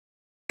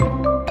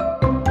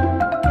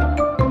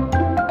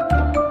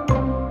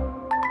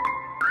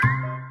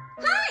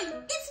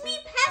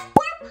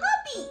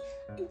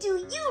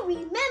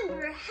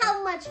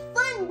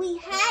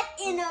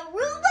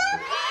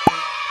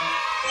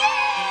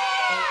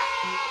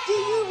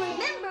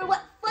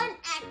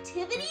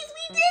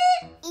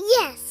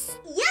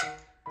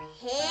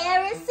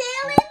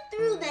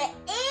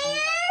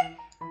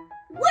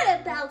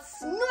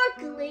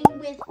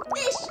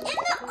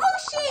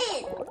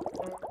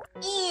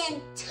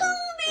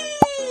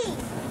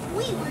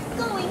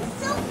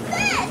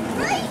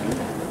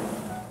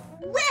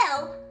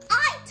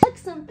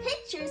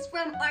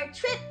from our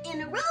trip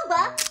in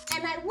Aruba,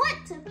 and I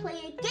want to play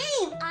a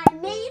game I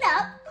made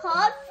up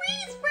called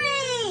Freeze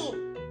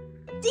Frame.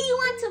 Do you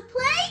want to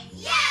play?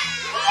 Yeah!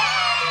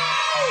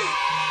 Yay!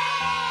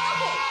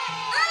 Okay,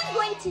 I'm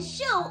going to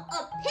show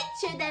a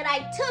picture that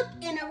I took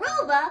in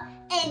Aruba,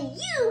 and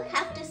you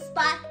have to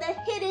spot the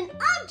hidden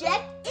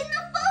object in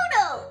the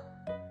photo.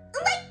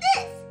 Like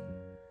this.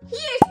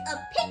 Here's a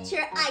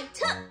picture I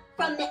took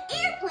from the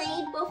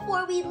airplane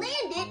before we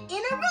landed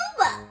in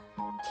Aruba.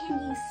 Can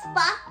you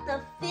spot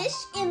the fish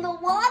in the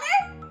water?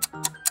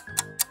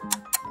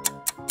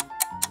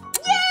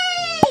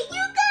 Yay!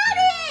 You got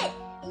it!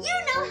 You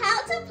know how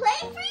to play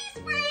freeze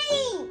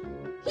frame.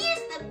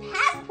 Here's the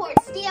passport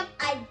stamp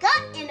I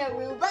got in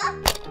Aruba.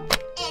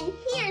 And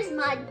here's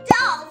my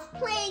dolls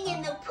playing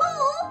in the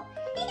pool.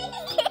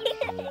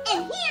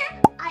 And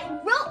here I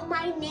wrote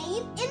my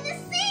name in the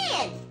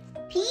sand.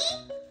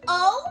 P-O-P-P-Y.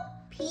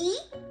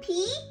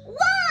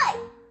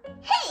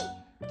 Hey,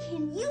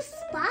 can you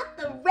spot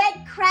the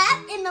red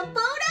crab in the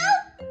photo?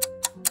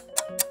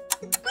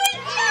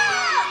 Great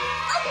job!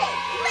 Okay,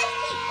 let's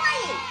keep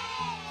playing.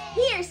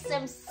 Here's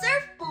some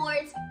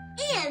surfboards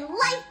and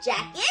life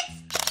jackets.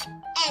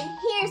 And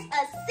here's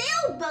a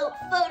sailboat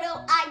photo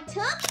I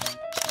took.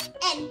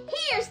 And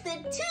here's the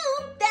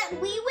tube that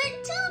we went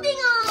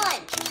tubing on.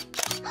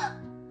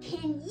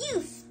 Can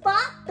you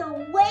spot the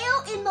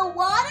whale in the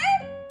water?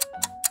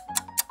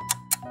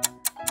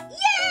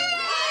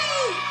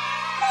 Yay!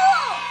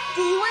 Cool!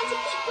 Do you want to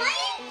keep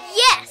playing?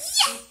 Yes!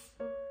 Yes!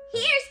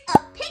 Here's a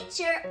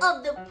picture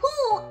of the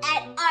pool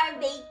at our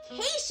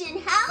vacation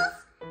house.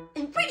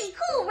 And pretty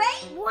cool,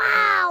 right?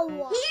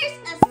 Wow! Here's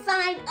a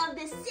sign of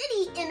the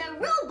city in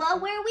Aruba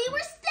where we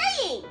were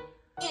staying.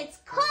 It's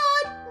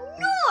called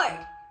Nord.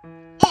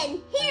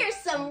 And here's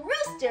some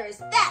roosters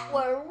that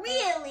were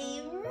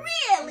really,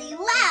 really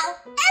loud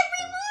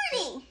every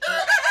morning.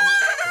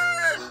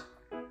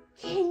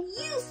 Can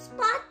you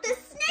spot the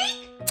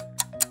snake?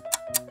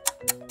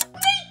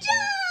 Great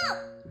job!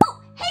 Oh,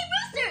 hey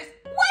roosters,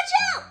 watch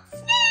out!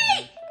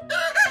 Snake!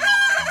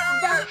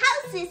 The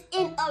houses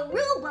in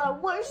Aruba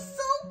were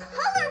so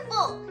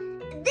colorful.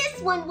 This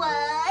one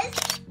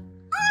was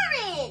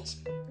orange.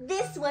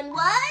 This one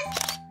was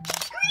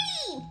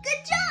green.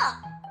 Good job.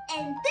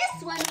 And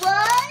this one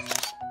was